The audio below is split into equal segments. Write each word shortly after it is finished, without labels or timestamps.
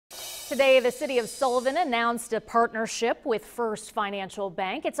Today, the city of Sullivan announced a partnership with First Financial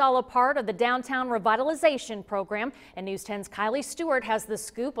Bank. It's all a part of the Downtown Revitalization Program, and News 10's Kylie Stewart has the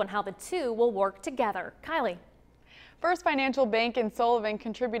scoop on how the two will work together. Kylie. First Financial Bank in Sullivan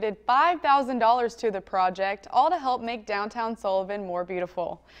contributed $5,000 to the project, all to help make downtown Sullivan more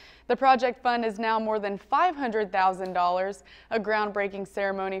beautiful. The project fund is now more than $500,000. A groundbreaking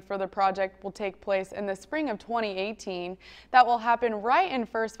ceremony for the project will take place in the spring of 2018. That will happen right in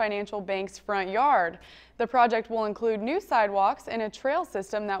First Financial Bank's front yard. The project will include new sidewalks and a trail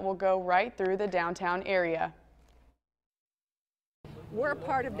system that will go right through the downtown area. We're a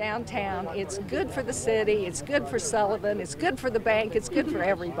part of downtown. It's good for the city, it's good for Sullivan, it's good for the bank, it's good for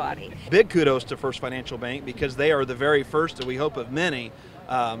everybody. Big kudos to First Financial Bank because they are the very first, and we hope of many,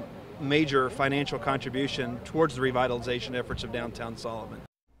 major financial contribution towards the revitalization efforts of downtown Sullivan.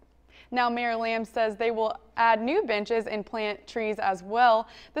 Now, Mayor Lamb says they will add new benches and plant trees as well.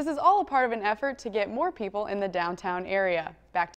 This is all a part of an effort to get more people in the downtown area. Back